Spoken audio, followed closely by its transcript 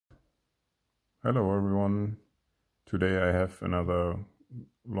Hello everyone. Today I have another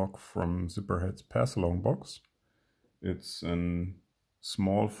log from Zipperhead's pass-along box. It's a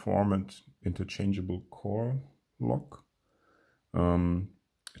small format interchangeable core log.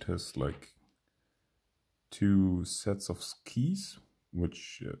 It has like two sets of keys,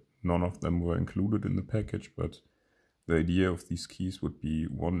 which none of them were included in the package, but the idea of these keys would be,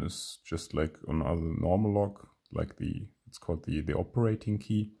 one is just like on other normal log, like it's called the operating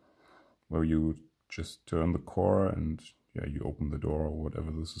key, where you just turn the core and you open the door or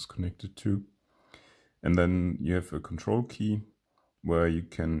whatever this is connected to. And then you have a control key where you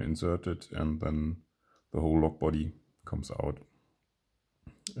can insert it and then the whole log body comes out.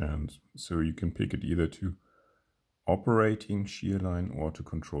 And so you can pick it either to operating shear line or to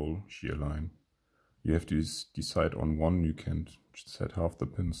control shear line. You have to decide on one. You can set half the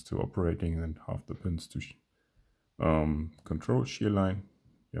pins to operating and half the pins to control shear line.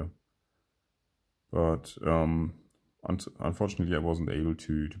 But unfortunately I wasn't able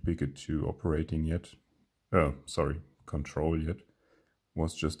to pick it to operating yet. Control yet.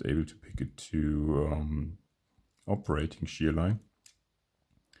 Was just able to pick it to operating shear line.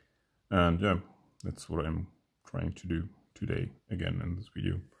 And yeah, that's what I'm trying to do today again in this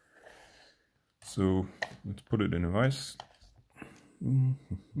video. So let's put it in a vise.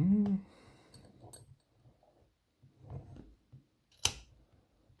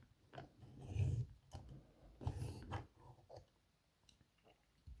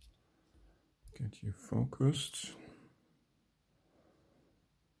 Get you focused.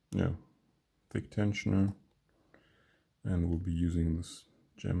 Yeah, thick tensioner, and we'll be using this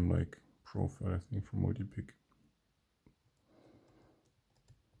gem-like profile, I think, from Multipick.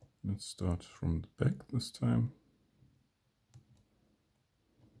 Let's start from the back this time.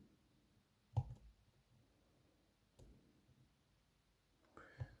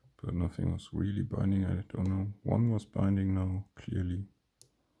 But nothing was really binding, I don't know. One was binding now, clearly.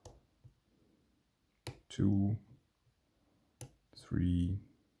 2, 3,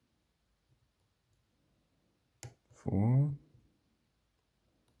 4,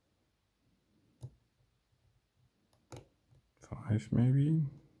 5 maybe,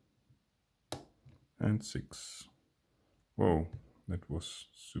 and 6. Whoa, that was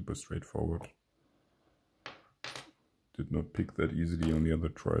super straightforward. Did not pick that easily on the other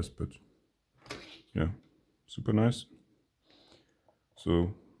tries, but yeah, super nice.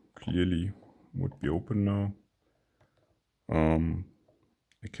 So clearly would be open now.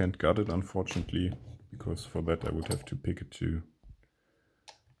 I can't gut it, unfortunately, because for that I would have to pick it to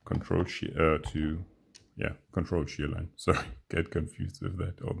control shear control shear line. Sorry, get confused with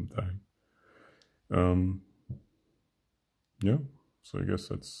that all the time. Yeah, so I guess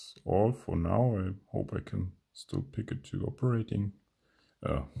that's all for now. I hope I can still pick it to operating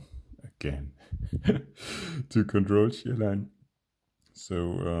again to control shear line.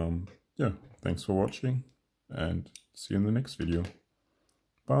 So yeah, thanks for watching and see you in the next video.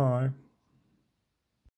 Bye.